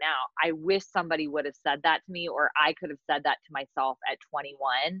life right now, I wish somebody would have said that to me, or I could have said that to myself at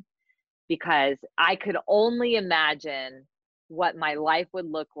 21, because I could only imagine what my life would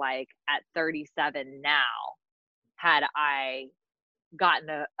look like at 37 now, had I gotten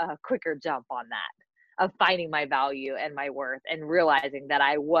a quicker jump on that, of finding my value and my worth, and realizing that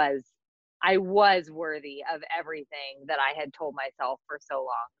I was worthy of everything that I had told myself for so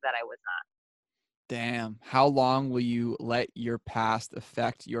long that I was not. Damn. How long will you let your past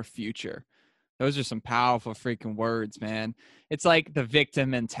affect your future? Those are some powerful freaking words, man. It's like the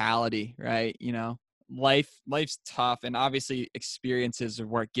victim mentality, right? Life's tough, and obviously experiences are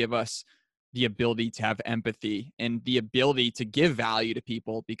what give us the ability to have empathy and the ability to give value to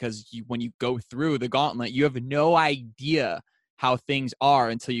people, because when you go through the gauntlet, you have no idea how things are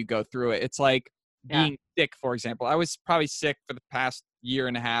until you go through it. It's like Yeah. being sick, for example. I was probably sick for the past year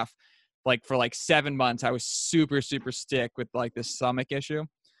and a half. Like for like 7 months, I was super, super sick with like this stomach issue.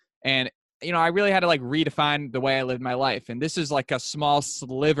 And, I really had to like redefine the way I lived my life. And this is like a small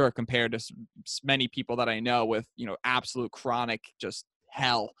sliver compared to many people that I know with, absolute chronic just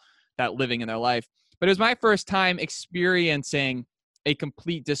hell that living in their life. But it was my first time experiencing a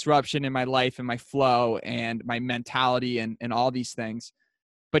complete disruption in my life and my flow and my mentality and all these things.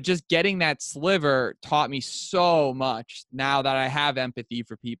 But just getting that sliver taught me so much. Now that I have empathy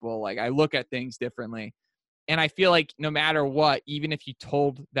for people, like I look at things differently. And I feel like no matter what, even if you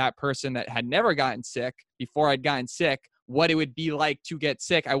told that person that had never gotten sick before I'd gotten sick, what it would be like to get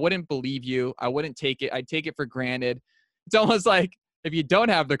sick, I wouldn't believe you. I wouldn't take it. I'd take it for granted. It's almost like if you don't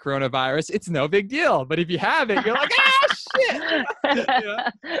have the coronavirus, it's no big deal. But if you have it, you're like, shit.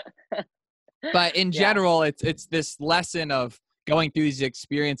 But in general, it's this lesson of going through these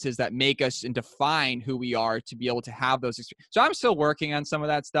experiences that make us and define who we are to be able to have those experiences. So I'm still working on some of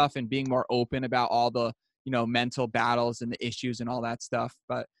that stuff and being more open about all the, mental battles and the issues and all that stuff.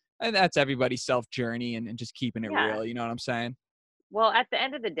 But that's everybody's self journey and just keeping it Yeah. real. You know what I'm saying? Well, at the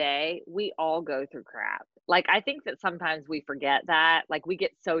end of the day, we all go through crap. Like, I think that sometimes we forget that. Like, we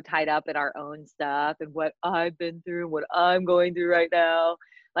get so tied up in our own stuff and what I've been through, what I'm going through right now.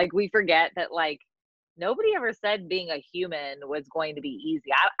 Like, we forget that, like, nobody ever said being a human was going to be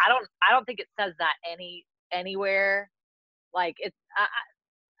easy. I don't think it says that anywhere. Like, it's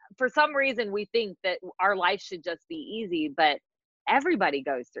for some reason we think that our life should just be easy, but everybody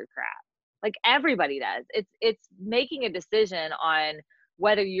goes through crap. Like everybody does. It's making a decision on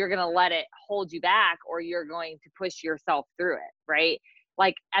whether you're going to let it hold you back or you're going to push yourself through it, right?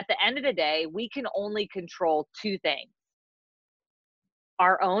 Like at the end of the day, we can only control two things: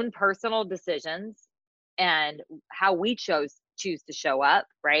 our own personal decisions and how we choose to show up,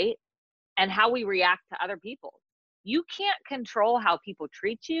 right? And how we react to other people. You can't control how people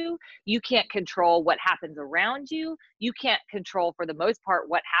treat you. You can't control what happens around you. You can't control, for the most part,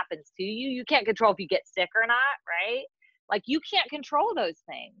 what happens to you. You can't control if you get sick or not, right? Like you can't control those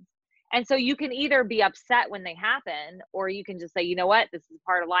things. And so you can either be upset when they happen, or you can just say, you know what, this is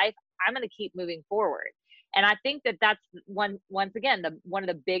part of life. I'm going to keep moving forward. And I think that that's once again, one of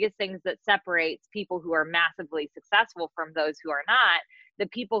the biggest things that separates people who are massively successful from those who are not. The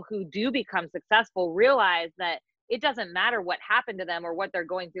people who do become successful realize that it doesn't matter what happened to them or what they're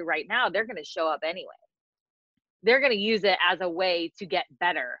going through right now. They're going to show up anyway. They're going to use it as a way to get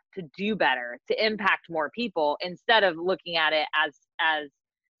better, to do better, to impact more people, instead of looking at it as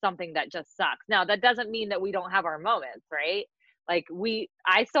something that just sucks. Now, that doesn't mean that we don't have our moments, right? Like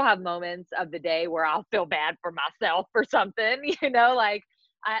I still have moments of the day where I'll feel bad for myself or something, like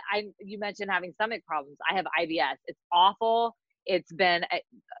you mentioned having stomach problems. I have IBS. It's awful. It's been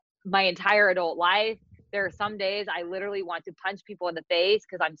my entire adult life. There are some days I literally want to punch people in the face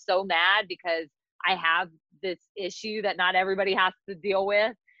because I'm so mad because I have this issue that not everybody has to deal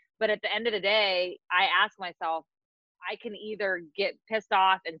with. But at the end of the day, I ask myself, I can either get pissed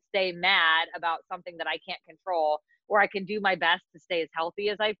off and stay mad about something that I can't control, or I can do my best to stay as healthy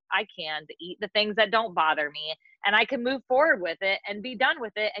as I can, to eat the things that don't bother me, and I can move forward with it and be done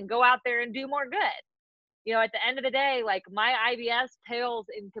with it and go out there and do more good. At the end of the day, like my IBS pales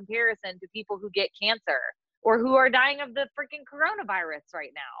in comparison to people who get cancer or who are dying of the freaking coronavirus right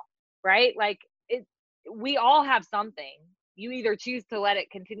now, right? Like we all have something. You either choose to let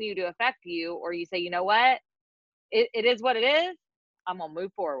it continue to affect you, or you say, you know what? It is what it is. I'm going to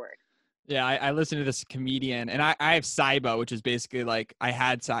move forward. Yeah, I listened to this comedian, and I have SIBO, which is basically like I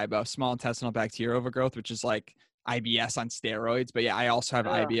had SIBO, small intestinal bacterial overgrowth, which is like IBS on steroids. But yeah, I also have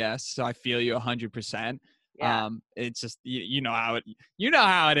Ugh. IBS, so I feel you 100%. Yeah. It's just you know how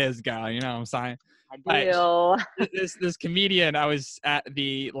it is, girl. You know what I'm saying? I do. This comedian, I was at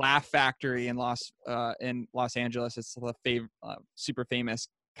the Laugh Factory in Los Angeles. It's the super famous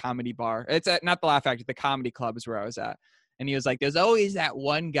comedy bar. It's not the Laugh Factory, the Comedy Club is where I was at. And he was like, there's always that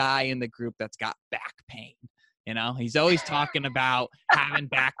one guy in the group that's got back pain. He's always talking about having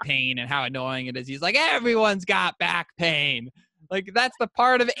back pain and how annoying it is. He's like, everyone's got back pain. Like, that's the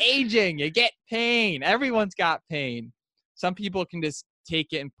part of aging. You get pain. Everyone's got pain. Some people can just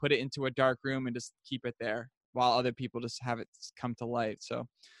take it and put it into a dark room and just keep it there, while other people just have it come to light. So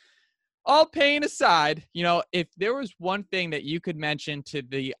all pain aside, if there was one thing that you could mention to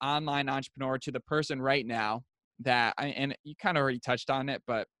the online entrepreneur, to the person right now, and you kind of already touched on it,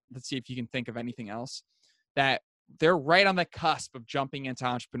 but let's see if you can think of anything else that they're right on the cusp of jumping into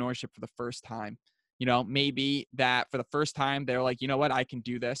entrepreneurship for the first time. You know, maybe that for the first time, they're like, you know what, I can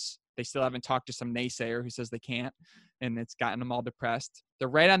do this. They still haven't talked to some naysayer who says they can't, and it's gotten them all depressed. They're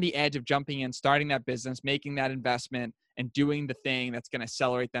right on the edge of jumping in, starting that business, making that investment, and doing the thing that's going to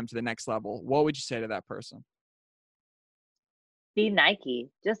accelerate them to the next level. What would you say to that person? Be Nike.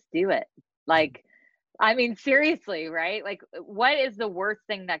 Just do it. Like, I mean, seriously, right? Like, what is the worst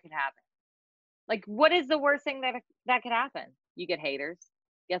thing that could happen? Like, what is the worst thing that could happen? You get haters.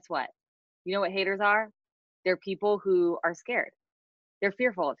 Guess what? You know what haters are? They're people who are scared. They're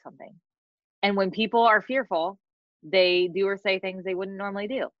fearful of something. And when people are fearful, they do or say things they wouldn't normally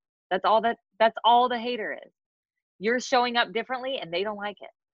do. That's all the hater is. You're showing up differently and they don't like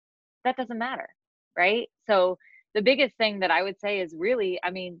it. That doesn't matter, right? So the biggest thing that I would say is really, I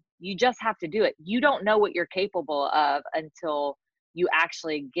mean, you just have to do it. You don't know what you're capable of until you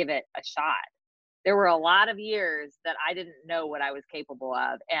actually give it a shot. There were a lot of years that I didn't know what I was capable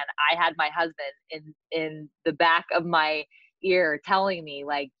of. And I had my husband in the back of my ear telling me,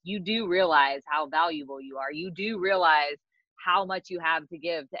 like, you do realize how valuable you are. You do realize how much you have to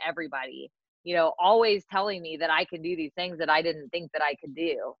give to everybody. You know, always telling me that I can do these things that I didn't think that I could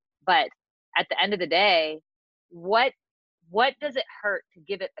do. But at the end of the day, what does it hurt to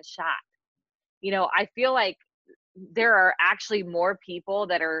give it a shot? You know, I feel like there are actually more people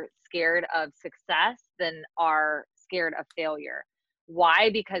that are scared of success than are scared of failure. Why?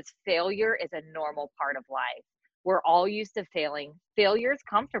 Because failure is a normal part of life. We're all used to failing. Failure is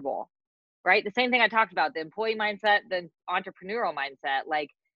comfortable, right? The same thing I talked about, the employee mindset, the entrepreneurial mindset. Like,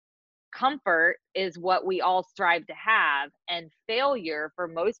 comfort is what we all strive to have, and failure for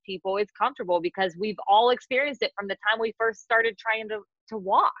most people is comfortable because we've all experienced it from the time we first started trying to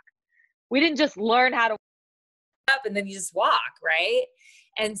walk. We didn't just learn how to up and then you just walk, right?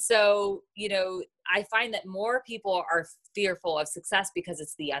 And so, you know, I find that more people are fearful of success because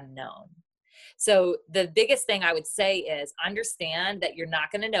it's the unknown. So the biggest thing I would say is understand that you're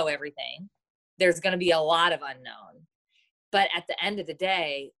not going to know everything. There's going to be a lot of unknown. But at the end of the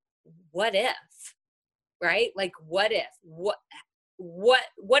day, what if, right? Like, what if,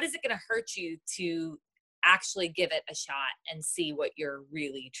 what is it going to hurt you to actually give it a shot and see what you're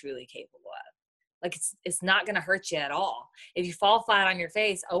really, truly capable of? Like, it's not going to hurt you at all. If you fall flat on your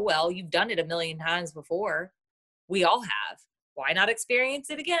face, oh, well, you've done it a million times before. We all have. Why not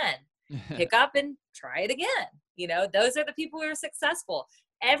experience it again? Pick up and try it again. You know, those are the people who are successful.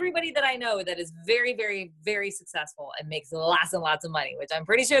 Everybody that I know that is very, very, very successful and makes lots and lots of money, which I'm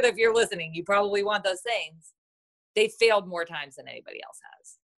pretty sure that if you're listening, you probably want those things. They failed more times than anybody else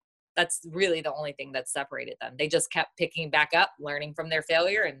has. That's really the only thing that separated them. They just kept picking back up, learning from their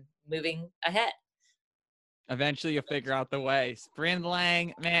failure and moving ahead. Eventually you'll figure out the ways. Brynn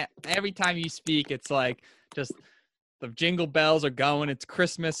Lang, man, every time you speak, it's like just the jingle bells are going. It's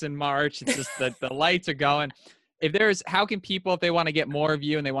Christmas in March. It's just the lights are going. How can people, if they want to get more of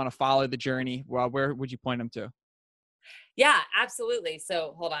you and they want to follow the journey, well, where would you point them to? Yeah, absolutely.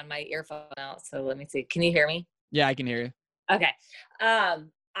 So hold on, my earphone out. So let me see. Can you hear me? Yeah, I can hear you. Okay.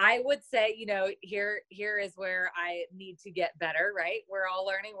 I would say, you know, here is where I need to get better, right? We're all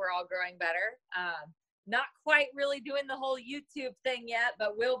learning. We're all growing better. Not quite really doing the whole YouTube thing yet,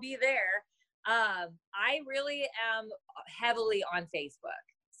 but we'll be there. I really am heavily on Facebook.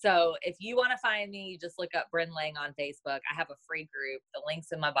 So if you want to find me, you just look up Brynn Lang on Facebook. I have a free group. The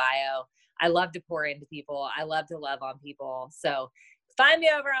link's in my bio. I love to pour into people. I love to love on people. So find me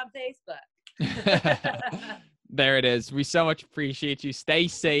over on Facebook. There it is. We so much appreciate you. Stay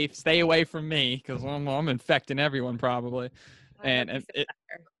safe. Stay away from me because I'm infecting everyone probably.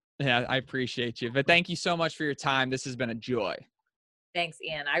 Yeah, I appreciate you. But thank you so much for your time. This has been a joy. Thanks,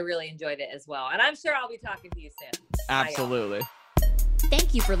 Ian. I really enjoyed it as well. And I'm sure I'll be talking to you soon. Absolutely. Bye,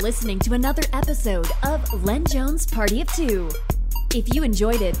 thank you for listening to another episode of Len Jones Party of Two. If you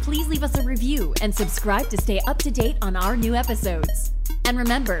enjoyed it, please leave us a review and subscribe to stay up to date on our new episodes. And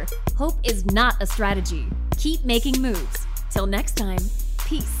remember, hope is not a strategy. Keep making moves. Till next time,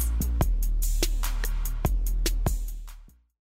 peace.